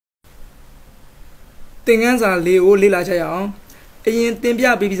Tinganza Leo Lila Jayang. In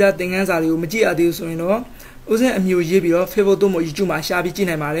Timbia Bibiza Tinganza Leo, Magia de Suino, Usen a new Yibio, Favodomo Juma Shabi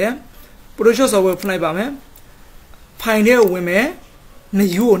Gina Maria. Produces our Fnibame. Pioneer women, ne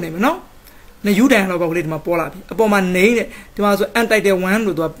you name, no? Ne you dan about it, my polar. Upon my name, there was anti the one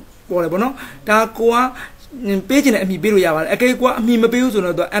with the Polabono, Dacoa. Paging at me bill yawa, a cake what me bills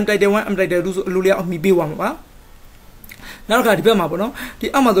on the anti the one anti the Lulia of me be one. Now got the Bemabono,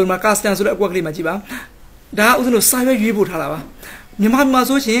 the Amazon Macastan so that quickly Majiba. That was no cyber you put halava. Yamama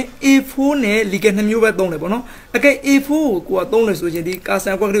Sochi, if who ne ligan him you were donable. Okay, if who go donors with the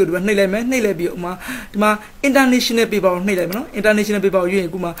Castan Quackly with Nele Bioma, ma international people Nele, international people you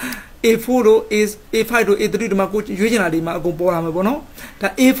Guma. If who is if I do it read my coach usually Mago Bono,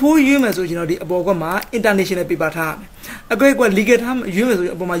 that if who humans originally Bogoma, international people time. A great one ligatam humans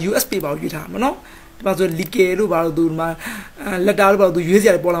about US people you time, no? But the Likero about do my let out about the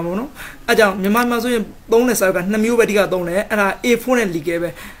usual Bolamono. I don't remember bonus I got Namu Vedica Done and I if one and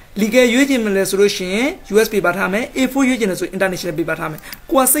Ligave. Liga Eugene solution, US people time, if who Eugene international people time.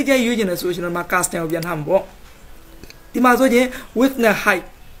 Quasija Eugene solution of my casting of Yanhambo. The Mazoje with the height.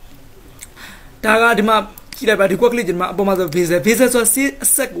 Daga the map, Kila by the quickly the map of visa so see a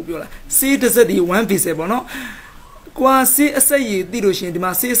secula. See the city one visible, no? Qua see a say, Dilution, the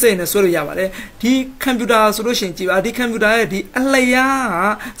Massi say in a solo yavale, the computer solution, the computer, the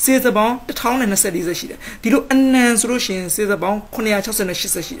Alaya says about the town and the city is a sheet. The do an solution says about Konya Chos and a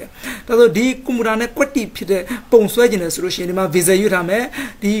sheet. Although the Kumurana quati pit, bone swag in a solution, the visa utame,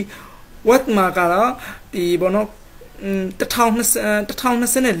 the what Makara, the bono, the town is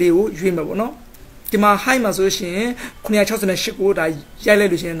a liu, dreamable, no? The Mahima solution, Konya Chos and a shiko, the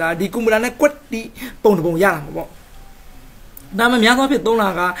Yellution, the Kumurana quati bone yam. Dama Miago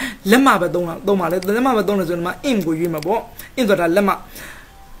Donaga, Lemma Doma, the Lemma Donas in my Imgo Yimabo, into the Lemma.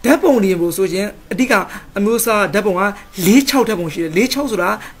 Deponi was Sojin, Diga, Amusa, Debona, Lee Chow Debonshi, Lee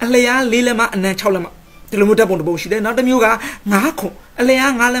Chowsura, Alea, Lilema, and then Cholema. The Lumudabon Boshide, not the Muga, Nako, Alea,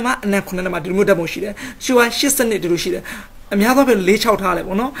 Alema, and Nakonama, the Mudaboshide. She was she sent it to Rushide. A Miago Lee Chow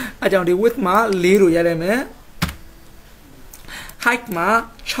Talebono, I don't do with ma, Liru Yareme. Hike ma,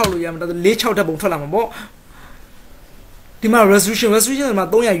 Chowluyam, the Lee Chow Debon Falamabo. The resolution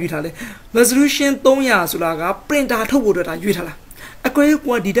Madoya Utale. Resolution Donya Sulaga, print out Tobu Utala. A great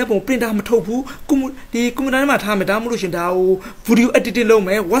one did double print out Tobu, the Kumunama Tamadam Lucian Dao, would you edit the low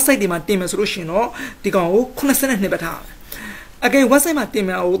man? Was I the Matima solution or the go, Conasan Nebata? Again, was I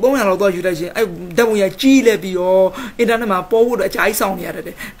Matima or Donya or Udaji? I double ya G levy or in Anama Power that I saw the other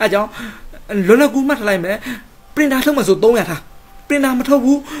day. I don't Luna Gumatlame, print out Thomas Doyata, print out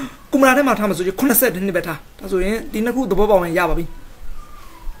Tobu. Kumara Thomas, you couldn't say any better. That's why didn't go the Bobo and Yababi.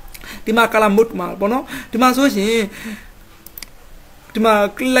 The Macala Mutma, Bono, the Mazosi, the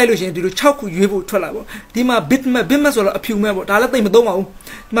Maclilution, the Choku Yubu Trelabo, the Ma Bitma Bimas or a Pume, Dalata Domo,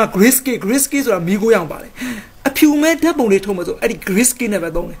 Ma Grisky or Amigo Young Valley. A Pume double tomato, a Grisky never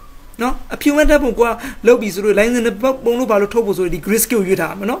done. No, a Pume double lobbies relying in the Bono Balotobos or the Grisky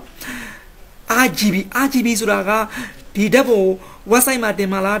Utah, no? RGB Suraga. The devil was I my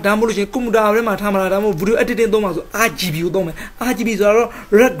demala, Damolution, Kumuda, Rema Tamara, Voodoo edited Domas, RGB Dome, RGBs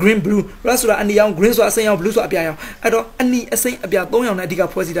red, green, blue, Rasura, and the young greens are saying blue apia. I don't any say about Doyan Diga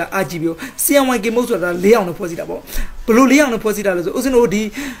Posita, RGB, see how I get most of the Leon Positable. Blue Leon Posita, Usin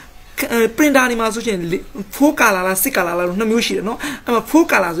the print animation, 4 color, 6 color, no music, no. I'm a 4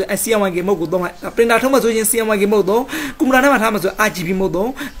 colors, I see how I get Mogo, print out Thomas and see how I get Modo, Kumana Thomas, RGB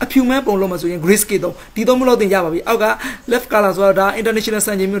Modo, a few map on Lomas and Griskido, the Domulo de Yababi, Aga, left colors were the international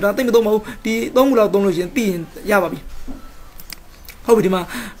San Jimmy, think Domo, the Domulo Domulo, T Yababi. How would you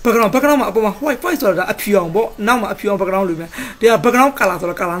background upon my white voice or a pure bo, now a pure background. They are background colors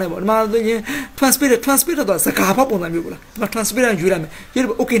or color, transparent the Sakapa on the mule, but transparent Juram,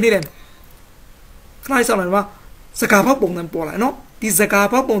 you're okay near them. Christ on a Sakapa on them, Pola, no? This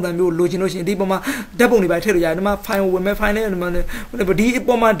Sakapa on the mule, Loginotion, Diboma, double by Terry, fine women, fine money, whatever the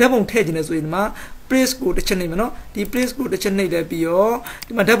Iboma double tediness with ma, place go the Chennai, no? The place go the Chennai, the Bio,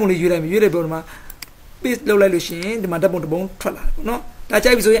 my double Juram, Uraboma. Please low Lucian, the Madame Bone Tralla. No, that's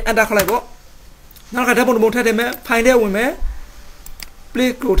why we and a collabo. Now I double bone tell find a woman.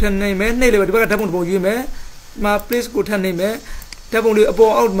 Please go to name, nearly what double bone you may. My please go to name, double a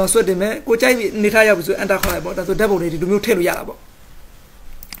ball out my sweat, which I Nitaya was and a collabo, that's the double to tell Yabo.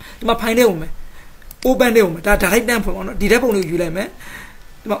 My pine woman. Open the woman, that I down for one, the double you lame.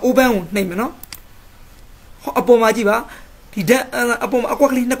 My open name, no? Upon my diva. Upon a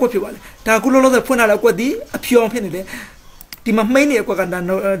quackly Nakopiwal. Takulo the Puna Quadi, a pure penny. The Mamania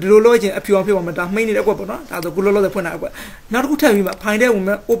Quacan, the Lology, a pure people, mainly a Quapona, the Gulo the Puna. Not who tell you, my pine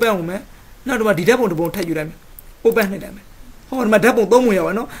woman, open woman, နောက်ဒီမှာဒီဓာတ်ပုံတစ်ပုံထပ်ယူလိုက်မယ် open နှိပ်လိုက်မယ်ဟောဒီမှာဓာတ်ပုံ3ပုံရောက်ပါ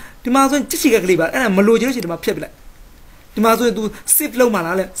နော်ဒီမှာဆိုရင်ချစ်ချစ်ကလေးပါအဲ့ဒါမလိုချင်လို့ရှိရင်ဒီမှာဖျက်ပြလိုက်ဒီမှာဆိုရင် तू save လုပ်မှ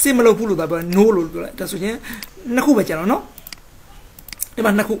လားလဲ save မလုပ်ဘူးလို့ပြော no လို့ပြောလိုက်ဒါဆို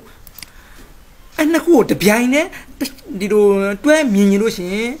ရင်နှစ်ခုပဲကျန်တော့နော်ဒီမှာနှစ်ခုအဲ့နှစ်ခုကိုတပြိုင်နဲ့ဒီလိုတွဲမြင်ရင်လို့ရှိ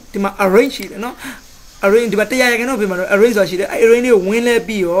ရင်ဒီမှာ arrange ရှိတယ်နော် arrange ဒီမှာ100ရကတော့ပြင်မှာတော့ arrange ဆိုတာရှိတယ်အဲ့ arrange လေးကို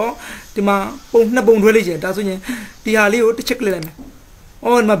ဝင်လဲပြီးရောဒီမှာပုံနှစ်ပုံတွဲလိုက်ချင်ဒါဆိုရင်ဒီဟာလေးကိုတစ်ချက်ကလေးလိုက်မယ်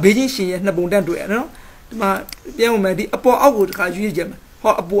အော်ဒီမှာဘေးချင်းရှင်ရဲ့နှစ်ပုံတန်းတွေ့ရနော်ဒီမှာပြန်ဝင်မယ်ဒီအပေါ်အောက်ကိုတစ်ခါရွေးကြမယ်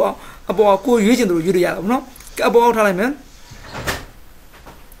ဟောအပေါ်ကိုရွေးချင်တယ်လို့ရွေးလို့ရတာပေါ့နော်အပေါ်အောက်ထားလိုက်မယ်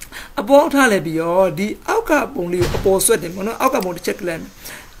အပေါ်အောက်ထားလိုက်ပြီးရောဒီအောက်ကပုံလေးကိုအပေါ်ဆွဲတယ်ပေါ့နော်အောက်ကပုံတစ်ချက်က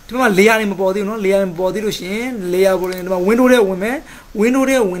လေးဒီမှာ layer တွေမပေါ်သေးဘူးနော် layer မပေါ်သေးလို့ရှင် layer ပေါ်ရင်ဒီမှာ window ထဲဝင်မယ် window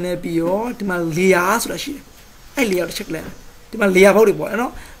ထဲဝင်နေပြီးရောဒီမှာ layer ဆိုတာရှိတယ်အဲ့ layer တစ်ချက်လိုက်ဒီမှာ layer ဘောက်တွေပေါ်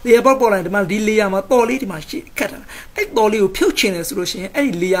တယ်နော် layer ဘောက်ပေါ်လာရင်ဒီမှာဒီ layer မှာတော်လေးဒီမှာရှိခတ်တာအဲ့တော်လေးကိုဖြုတ်ချင်တယ်ဆိုလို့ရှင်အဲ့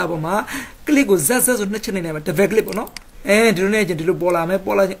ဒီ layer ပေါ်မှာ click ကိုဇက်ဆိုနှစ်ချက်နေနိုင်မှာ double click ပေါ့နော်အဲဒီလိုနဲ့ချင်းဒီလိုပေါ်လာ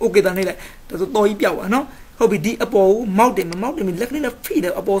မယ်ပေါ်လာချင်း okay တာနှိပ်လိုက်ဒါဆိုတော်ကြီးပြောက်သွားနော်ဟုတ်ပြီဒီအပေါ်ကိုမောက်တယ်မမောက်တယ်လက်ကလေးနဲ့ဖိတ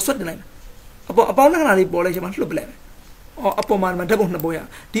ယ်အပေါ်ဆွတ်တင်လိုက်မယ်အပေါင်းလက္ခဏာလေးပေါ်လိုက်ချင်းမှလှုပ်ပလိုက်မယ်အပေါ်မှာဓာတ်ပုံနှစ်ပုံ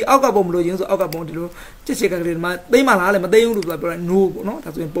ရဒီအောက်ကပုံမလို့ချင်းဆိုအောက်ကပုံဒီလိုချစ်ချစ်ကလေးဒီမှာသိမ်းမလားလဲမသိမ်းဘူးလို့ပြောတယ် no ပေါ့နော်ဒါ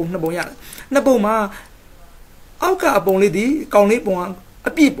ဆိုရင်ပုံနှစ်ပုံရတယ်နှစ်ပုံမှာအောက်ကအပုံလေးဒီကောင်လေးပုံကအ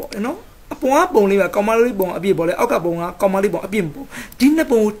ပြည့်ပေါ့နော်အပေါ်ကပုံလေးကကောင်မလေးပုံအပြည့်ပေါ့လေအောက်ကပုံကကောင်မလေးပုံအပြည့်ပေါ့ဒီနှစ်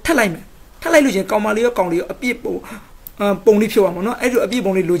ပုံကိုထပ်လိုက်မယ်ထပ်လိုက်လို့ချင်းကောင်မလေးရောကောင်လေးရောအပြည့်ပုံလေးဖြုတ်ရမှာနော်အဲ့လိုအပြည့်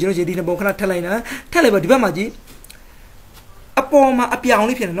ပုံလေးလိုချင်လို့ချင်းဒီနှစ်ပုံခဏထပ်လိုက်နော်ထပ်လိုက်ပါဒီဘက်မှာကြည့်အပေါ်မှာ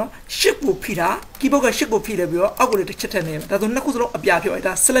အပြောင်လေးဖြစ်နေနော်ရှစ်ကိုဖိတာ keyboard ကရှစ်ကိုဖိတယ်ပြီးတော့အောက်ကိုလေးတစ်ချက်ထည့်နေတယ်ဒါဆိုနှစ်ခုစလုံးအပြာဖြစ်သွား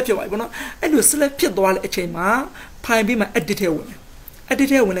တယ်ဒါ select ဖြစ်သွားပြီပေါ့နော်အဲ့လို select ဖြစ်သွားတဲ့အချိန်မှာ file ပြီးမှ edit ထဲဝင်တယ် edit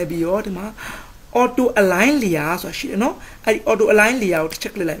ထဲဝင်လိုက်ပြီးတော့ဒီမှာ auto align layer ဆိုတာရှိတယ်နော်အဲ့ဒီ auto align layer ကိုတစ်ချ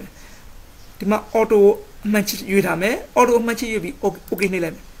က်click လိုက်မယ်ဒီမှာ auto အမှန်ချရွေးထားမယ် auto အမှန်ချရွေးပြီး okay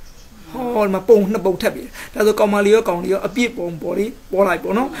နှိပ်လိုက်မယ်ဟောဒီမှာပုံနှစ်ပုံထပ်ပြီဒါဆိုကောင်မလေးရောကောင်လေးရောအပြည့်ပုံပေါ်လေးပေါ်လိုက်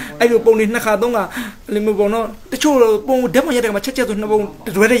ပေါ့နော်အဲ့လိုပုံလေးနှစ်ခါသုံးခါလေးမျိုးပေါ့နော်တချို့ပုံဓာတ်ပုံရက်တဲ့မှာချက်ချက်ဆိုနှစ်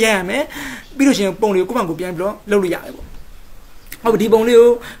ပုံတွဲတည်းရရမယ်ပြီးလို့ရှိရင်ပုံလေးကိုကိုယ့်ဘက်ကိုပြန်ပြီးတော့လုပ်လို့ရတယ်ပေါ့ဟုတ်ပြီဒီပုံလေးကို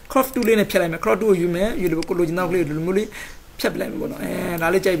crop tool လေးနဲ့ဖြတ်လိုက်မယ် crop tool ကိုယူမယ်ယူလို့ကိုလိုချင်တဲ့ကလေးလိုမျိုးလေးဖြတ်ပလိုက်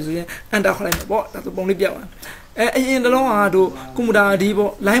မယ်ပေါ့နော်ဒါလေးကြိုက်ပြီဆိုရင် enter ခေါ်လိုက်မယ်ပေါ့ဒါဆိုပုံလေးပြောက်သွားအရင်တလုံးဟာတို့ကွန်ပျူတာဒီပေါ့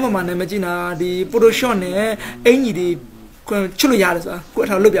line ပေါ်မှာနာမည်ကြည့်တာဒီ Photoshop နဲ့အင်ကြီးတွေချွတ်လို့ရတယ်ဆိုတာကို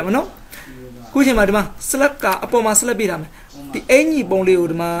အထောက်လုပ်ပြမယ်နော်ခုချိန်မှာဒီမှာ select ကအပေါ်မှာ select ပေးထားမယ်ဒီအင်ကြီးပုံလေး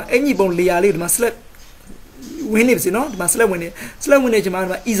ကိုဒီမှာအင်ကြီးပုံ layer လေးကိုဒီမှာ select ဝင်နေပြီနော်ဒီမှာ select ဝင်နေချိန်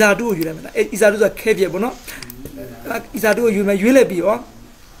မှာဒီမှာ isa 2ကိုယူလိုက်မယ်လားisa 2ဆိုတာခဲပြပေါ့နော်isa 2ကိုယူမယ်ရွေး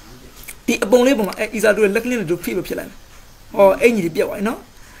လိုက်ပြီးတော့ဒီအပုံလေးပုံမှာisa 2ရဲ့လက်ကလေးနဲ့တို့ဖိလို့ဖြစ်လိုက်မယ်ဟောအင်ကြီးတွေပြတ်သွား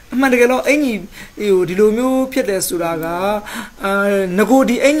ပြီနော်အမှန်တကယ်တော့အင်ကြီးဟိုဒီလိုမျိုးဖြစ်တယ်ဆိုတာကင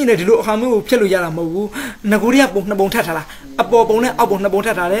ကိုဒီအင်ကြီးနဲ့ဒီလိုအခါမျိုးကိုဖြစ်လို့ရတာမဟုတ်ဘူးငကိုတွေကပုံနှစ်ပုံထပ်ထားလားအပေါ်ပုံနဲ့အောက်ပုံနှစ်ပုံထ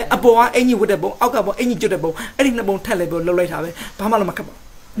ပ်ထားတယ်အပေါ်ကအင်ကြီးဝတ်တဲ့ပုံအောက်ကပုံအင်ကြီးကျွတ်တဲ့ပုံအဲ့ဒီနှစ်ပုံထပ်လဲပြီးလှုပ်လိုက်တာပဲဘာမှလည်းမခက်ပါ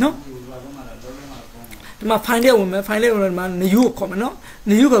ဘူးနော်ဒီမှာ file လေးဝင်မယ် file လေးဝင်မှာ new ကိုခေါ်မယ်နော်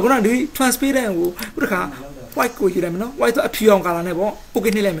new ကခုနကဒီ transparent ကိုခုတစ်ခါ white ကိုယူလိုက်မယ်နော် white ဆိုအဖြူအောင် color နဲ့ပေါ့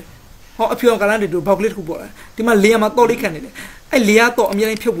okay နှိပ်လိုက်မယ်ဟောအဖြူအောင် color တွေတို့ဘောက်လေးတစ်ခုပေါ်လာဒီမှာ layer မှာတော့လေးခံနေတယ်အဲ့ layer တော့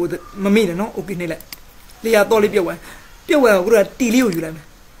အများကြီးဖြုတ်ဖို့မမေ့နဲ့နော် okay နှိပ်လိုက် layer တော့လေးပြုတ်ဝင်ကိုခုနက T လေးကိုယူလိုက်မယ်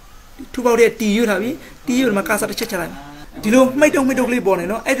ထူပေါက်တဲ့ T ယူထားပြီ T ယူဒီမှာ cursor တစ်ချက်ချလိုက်မယ်ဒီလိုမှိတ်တုံကလေးပေါ်နေ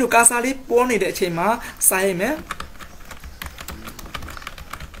နော်အဲ့လို cursor လေးပေါ်နေတဲ့အချိန်မှာစာရိုက်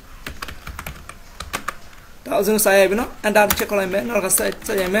မယ်ဒါအစုံစာရိုက်ပြီနော် enter တစ်ချက်ခေါက်လိုက်မယ်နောက်က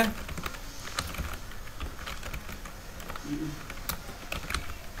ဆက်ရိုက်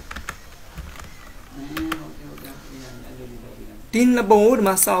မယ်ဒီနှစ်ပုံ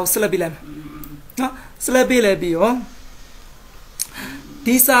ကိုဒီမှာစာကိုဆက်လက်ပေးလိုက်မယ်နော်ဆက်လက်ပေးလိုက်ပြီး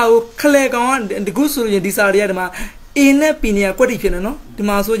ရောဒီစာကိုခလဲကောင်ကဒီခုဆိုရင်ဒီစာတွေကဒီမှာ A နဲ့ P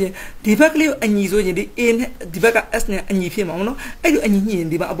နဲ့ကွက်တိဖြစ်နေနော်ဒီမှာဆိုရင်ဒီဘက်ကလေးကိုအညီဆိုရင်ဒီ A နဲ့ဒီဘက်က S နဲ့အညီဖြစ်မှာမနော်အဲ့လိုအညီညှိ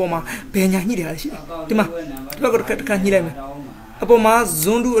ရင်ဒီမှာအပေါ်မှာဘယ်ညာညှိတယ်ဟာရှိတယ်ဒီမှာဒီဘက်ကတစ်ခါညှိလိုက်မယ်အပေါ်မှာ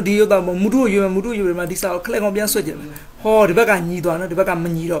zone 2အဒီရောက်တော့မူတူရွေးမယ်မူတူရွေးမယ်ဒီစာကိုခလဲကောင်ပြန်ဆွဲကြည့်မယ်ဟောဒီဘက်ကညီသွားနော်ဒီဘက်ကမ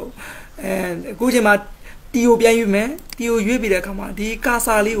ညီတော့အခုချိန်မှာ T ကိုပြန်ယူမယ် T ကိုရွေးပြီးတဲ့အခါမှာဒီကာ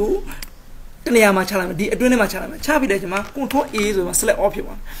စာလေးကိုတနေရာမှာချလိုက်မယ်ဒီအတွင်းထဲမှာချလိုက်မယ်ချပြီးတဲ့အချိန်မှာ control A ဆိုမှ select off ဖြစ်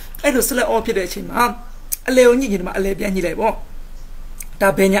သွားအဲ့လို select off ဖြစ်တဲ့အချိန်မှာအလဲကိုညှိရင်ဒီမှာအလဲပြန်ညှိလိုက်ပေါ့ဒါ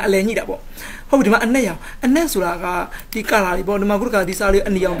ဘယ်ညာအလဲညှိတာပေါ့ဟုတ်ပြီဒီမှာအနက်ရောင်အနက်ဆိုတာကဒီကာလာလေးပေါ့ဒီမှာခုတခါဒီစာလေး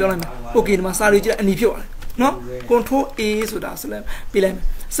အနီအောင်ပြောလိုက်မယ်โอเคဒီမှာစာလေးကြည့်အနီဖြစ်သွားတယ်နော် control A ဆိုတာ select ပေးလိုက်မယ်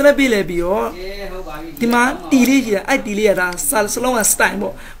select ပေးလိုက်ပြီးတော့ဒီမှာ T လေးရှိတယ်အဲ့ T လေးကဒါစလုံးက style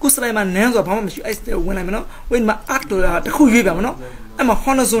ပေါ့ခု style မှာ none ဆိုတာဘာမှမရှိအဲ့ style ဝင်လိုက်မယ်နော်ဝင်မှာ art ဆိုတာတစ်ခုရွေးပြမယ်နော်အဲ့မှာ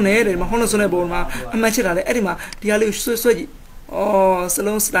horizontal နဲ့ဒီမှာ horizontal ပုံမှာအမှတ်ချစ်တာလေအဲ့ဒီမှာဒီဟာလေးဆွဲကြည့်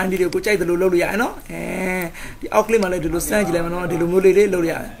စလုံး style လေးတွေကိုကြိုက်တယ်လို့လုပ်လို့ရတယ်နော်ဒီအောက်ကလေးမှာလည်းဒီလိုစမ်းကြည့်လိုက်မယ်နော်ဒီလိုမျိုး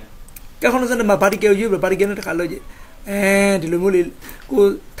လေးလုပ်ရတယ် cái con nó mà body kêu yêu rồi body kêu nó khá lâu vậy thì lúc mới cô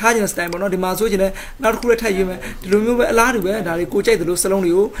thay cho style bọn nó thì mà số gì này nó cũng thay gì mà thì lúc mới lá được vậy là cô chạy từ lúc salon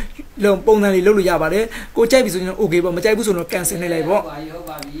liu lòng bông này lúc giờ bà đấy cô chạy ví dụ như ok mà chạy ví dụ nó cancel này lại bỏ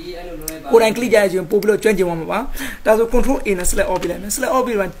cô đang click ra chứ popular chuyên chỉ mà bảo ta rồi control in là select off lại select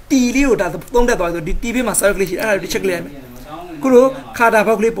off là TV liu đã tông đã rồi đi TV mà sao click ra đi check lại cô lúc khá đã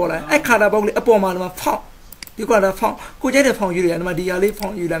bao clip bỏ lại ai khá đã bao clip bỏ mà phong đi qua là phong cô chạy được phong như vậy mà đi lấy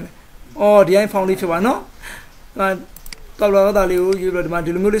phong như vậy đi anh phong đi phải bảo nó tao lo tao liu như rồi mà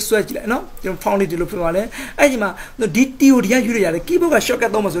đi lúc mới switch lại nó trong phong đi lúc phải bảo đấy ai gì mà nó đi tiêu đi anh như vậy keyboard cái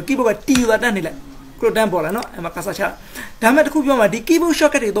shortcut đâu mà rồi keyboard cái tiêu ra này lại cô đang bỏ lại nó em mà cắt saoဒါမဲ့တခုပြောမှာဒီ keyboard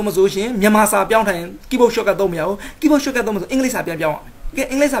shortcut တွေတော့မဆိုရှင်မြန်မာစာပြောင်းထိုင် keyboard shortcut တော့မရဘူး keyboard shortcut တော့မဆိုအင်္ဂလိပ်စာပြန်ပြောင်းအောင်ကဲ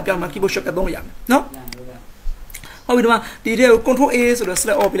အင်္ဂလိပ်စာပြောင်းမှာ keyboard shortcut တော့မရမယ်နော်ဟုတ်ပြီဒီမှာဒီတဲ့ကို control A ဆိုတော့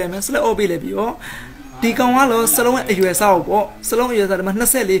select all ပြလိုက်မယ် select all ပြလိုက်ပြီးတော့ဒီကောင်ကတော့စလုံးရဲ့အရွယ်စားကိုပေါ့စလုံးအရွယ်စားဒီမှာ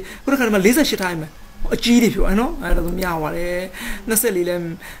24ခုတစ်ခါဒီမှာ48ထားလိုက်မယ်အကြီးတွေပြောနော်အဲ့ဒါဆိုမြားပါတယ်24လဲ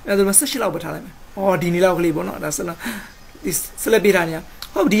အဲ့ဒါ18လောက်ပဲထားလိုက်မယ်ဒီနေလောက်ကလေးပေါ့နော်ဒါစလုံးဒီ select ပြထားနေ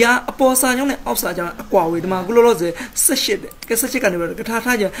ဟုတ်ဒီကအပေါ်စာကြောင်းနဲ့အောက်စာကြောင်းအကွာဝေးဒီမှာခုလောလောဆယ်18တဲ့ကဲ18ကနေပြီးတော့ထား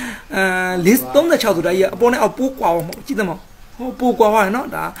ထားကြ36ဆိုတာကြီးအပေါ်နဲ့အောက်ပိုးကွာအောင်ကြည့်သမောဟိုပိုးကွာသွားတယ်နော်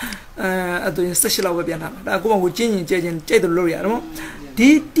ဒါအဲ့ဒါ18လောက်ပဲပြန်ထားမှာဒါကိုယ့်ဘကိုကျင်းကျဲချင်းကြိတ်တယ်လို့ရနော်ဒီ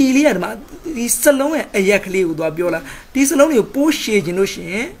တီလေးကဒီမှာဒီစလုံးရဲ့အရက်ကလေးကိုသွားပြောလာဒီစလုံးတွေကိုပိုးရှည်ခြင်းလို့ရှိ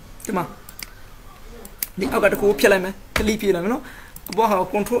ရင်ဒီမှာဒီအောက်ကတကူဖြတ်လိုက်မယ်ခလိပြလိုက်မယ်နော်အပေါ်ဟာ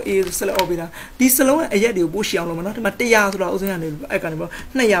control A ဆက်လက် off ပေးတာဒီစလုံးရဲ့အရက်တွေကိုပို့ရှည်အောင်လုပ်မယ်နော်ဒီမှာ100ဆိုတာဥစဉ်ကနေအဲ့ကနေပေါ့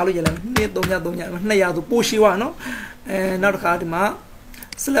200လို့ရလိုက်မယ်200 300 200ဆိုပို့ရှည်သွားနော်နောက်တစ်ခါဒီမှာ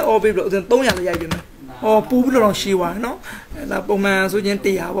ဆက်လက် off ပေးပြီးတော့ဥစဉ်300လို့ရိုက်ပြမယ်ပူပြီးတော့ရှည်သွားနော်ဒါပုံမှန်ဆိုချင်း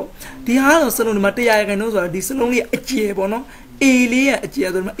100ပေါ့ဒီဟာတော့စလုံးဒီမှာ100ရခိုင်နှုန်းဆိုတာဒီစလုံးလေးအကျယ်ပေါ့နော် A လေးရဲ့အကျယ်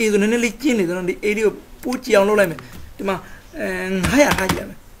ဆိုဒီမှာ A ဆိုနည်းနည်းလေးကျင်းနေဆိုတော့ဒီ A လေးကိုပို့ကြည့်အောင်လုပ်လိုက်မယ်ဒီမှာ900ထားကြည့်ရ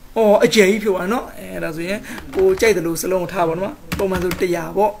မယ်အကျယ်ကြီးဖြစ်သွားနော်ဒါဆိုရင်ကိုကြိုက်တယ်လို့စလုံးထားပါတော့ပုံမှန်ဆို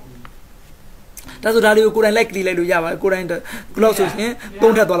100ပေါ့ဒါဆိုဒါလေးကိုကိုယ်တိုင် like ကလေးလိုက်လို့ရပါတယ်ကိုယ်တိုင် gloss ဆိုရင်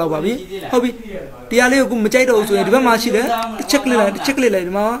3ထပ်သွားလောက်ပါပြီဟုတ်ပြီဒီဟာလေးကိုမကြိုက်တော့ဘူးဆိုရင်ဒီဘက်မှာရှိတယ်တစ်ချက်ကလေးလိုက်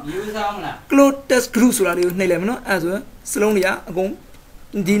ဒီမှာ close test group ဆိုတာလေးကိုနှိပ်လိုက်မယ်နော်အဲ့ဆိုရင်စလုံးတွေကအကုန်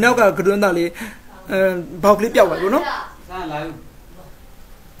ဒီနောက်ကကတွန်းသားလေးဘောက်ကလေးပြောက်သွားပြီနော်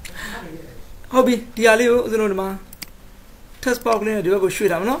ဟုတ်ပြီဒီဟာလေးကိုဦးဇင်းတို့ဒီမှာtest box လေးနဲ့ဒီဘက်ကိုရွှေ့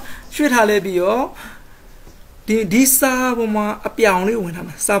ထားမယ်နော်ရွှေ့ထားလဲပြီးတော့ဒီစာပေါ်မှာအပြောင်လေးဝင်ထားမ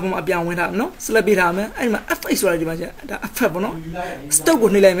ယ်စာပေါ်မှာအပြောင်ဝင်ထားမယ်နော် select ပေးထားမယ်အဲ့ဒီမှာ F8 ဆိုတာဒီမှာကျဒါ F8 ပေါ့နော် stock ကို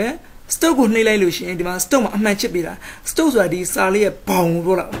နှိပ်လိုက်မယ် stock ကိုနှိပ်လိုက်လို့ရှိရင်ဒီမှာ stock မှာအမှန်ချစ်ပေးတာ stock ဆိုတာဒီစာလေးရဲ့ဘောင်ကို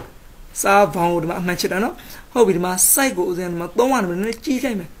ပြောတာစာဘောင်ကိုဒီမှာအမှန်ချစ်တာနော်ဟုတ်ပြီဒီမှာ site ကိုဦးဇင်းဒီမှာ3ကနေနည်းကြီး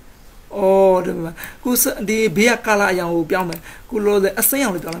လိုက်မယ်ဒီမှာခုဒီဘေးက color အရောင်ကိုပြောင်းမယ်ခုလို့အစိမ်းအော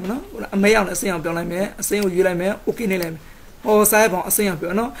င်လေးပြောင်းလိုက်မယ်နော်အမဲအောင်နဲ့အစိမ်းအောင်ပြောင်းလိုက်မယ်အစိမ်းကိုရွေးလိုက်မယ် okay နှိပ်လိုက်မယ်ဆိုင်ပေါင်းအစိမ်းအောင်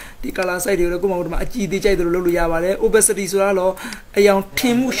ပြောနော်ဒီ color site တွေကိုကိုယ့်မှာဒီမှာအကြည့်သေးကြိုက်တယ်လို့လုပ်လို့ရပါတယ် opacity ဆိုတာတော့အယောင်ထ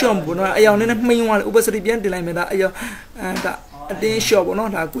င်မှု short ပေါ့နော်အယောင်နဲ့မှိန်းသွားတယ် opacity ပြန်တင်လိုက်မယ်ဒါအယောင်ဒါအတင်း short ပေါ့နော်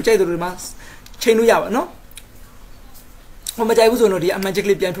ဒါကိုကြိုက်တယ်လို့ဒီမှာချိန်လို့ရပါနော်မကြိုက်ဘူးဆိုတော့ဒီအမှန်ချက်က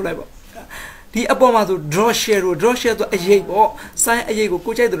လေးပြန်ထုတ်လိုက်ပေါ့ဒီအပေါ်မှာဆို draw share ဆိုအရေးပေါ့ sign အရေးကို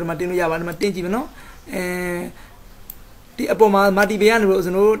ကိုကြိုက်တယ်လို့ဒီမှာတင်လို့ရပါတယ်ဒီမှာတင်ကြည့်မယ်နော်ဒီအပေါ်မှာမာတီဘေကနေလို့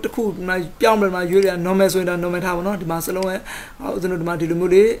ကျွန်တော်တခုပြောင်းပြန်မှာရွေးရ normal ဆိုရင်တော့ normal ထားပါတော့ဒီမှာစလုံးရဲ့ကျွန်တော်ဒီမှာဒီလို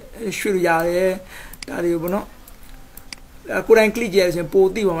မျိုးလေးရွှေ့လို့ရတယ်ဒါတွေကိုပေါ့နော်ကိုယ်တိုင် click ကြရရင်ပို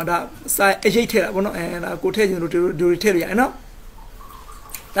သိပါမှာဒါစာအရေးထည့်တာပေါ့နော်ဒါကိုထည့်ချင်လို့ဒီထည့်လို့ရတယ်နော်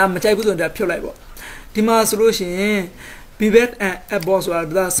ဒါမကြိုက်ဘူးဆိုရင်ဒါဖြုတ်လိုက်ပေါ့ဒီမှာဆိုလို့ရှိရင် pivot and abort ဆိုတာ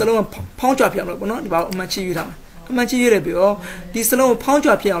ဒါစလုံးဖောင်းကြွဖြစ်အောင်လုပ်ပေါ့နော်ဒီမှာအမှန်ချရွေးထားမှာအမှန်ချရွေးတယ်ပြီးတော့ဒီစလုံးကိုဖောင်း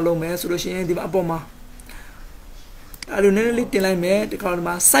ကြွဖြစ်အောင်လုပ်မယ်ဆိုလို့ရှိရင်ဒီမှာအပေါ်မှာအဲ့လိုနည်းနည်းလေးတင်လိုက်မယ်ဒီကောင်ဒီ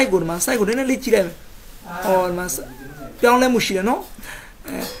မှာ site ကိုနည်းနည်းလေးကြည့်လိုက်မယ်ဒီမှာပြောင်းလဲမှုရှိတယ်နော်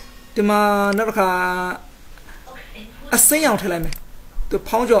ဒီမှာနောက်တစ်ခါအစိမ်းအောင်ထည့်လိုက်မယ်သူ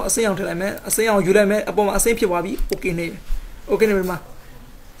ဖောင်းကြောအစိမ်းအောင်ထည့်လိုက်မယ်အစိမ်းအောင်ယူလိုက်မယ်အပေါ်မှာအစိမ်းဖြစ်သွားပြီ okay နေဒီမှာ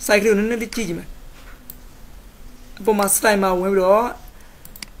site ကိုနည်းနည်းလေးကြည့်ကြည့်မယ်အပေါ်မှာ style မှာဝင်ပြီးတော့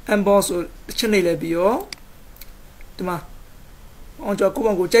emboss ဆိုတစ်ချက်နေလဲပြီးတော့ဒီမှာအောင်ကြောကိုယ့်ဘ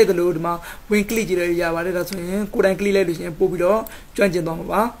က်ကိုကြိုက်တယ်လို့ဒီမှာဝင် click ကြည့်ရရပါတယ်ဒါဆိုရင်ကိုယ်တိုင် click လိုက်လို့ရှိရင်ပို့ပြီးတော့ကျွမ်းကျင်သွားမှာ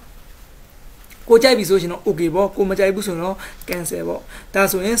ပါကိုကြိုက်ပြီဆိုရင်တော့ okay ပေါ့ကိုမကြိုက်ဘူးဆိုရင်တော့ cancel ပေါ့ဒါ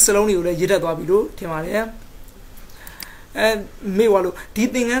ဆိုရင်စလုံးတွေကိုလည်းရေးတတ်သွားပြီလို့ထင်ပါတယ်မေ့သွားလို့ဒီ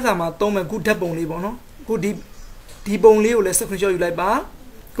သင်ခန်းစာမှာသုံးမယ်ခုဓာတ်ပုံလေးပေါ့နော်ခုဒီပုံလေးကိုလည်း screenshot ယူလိုက်ပါ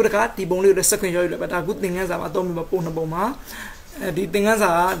ခုတခါဒီပုံလေးကိုလည်း screenshot ယူလိုက်ပါဒါခုသင်ခန်းစာမှာသုံးပြီးပုံနှစ်ပုံမှာဒီသင်ခန်း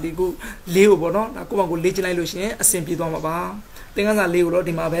စာကဒီခုလေးကိုပေါ့နော်ဒါကိုယ့်ဘက်ကိုလေ့ကျင့်လိုက်လို့ရှိရင်အဆင်ပြေသွားမှာပါသင်ခန်းစာလေးကိုတော့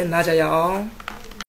ဒီမှာပဲနားကြရအောင်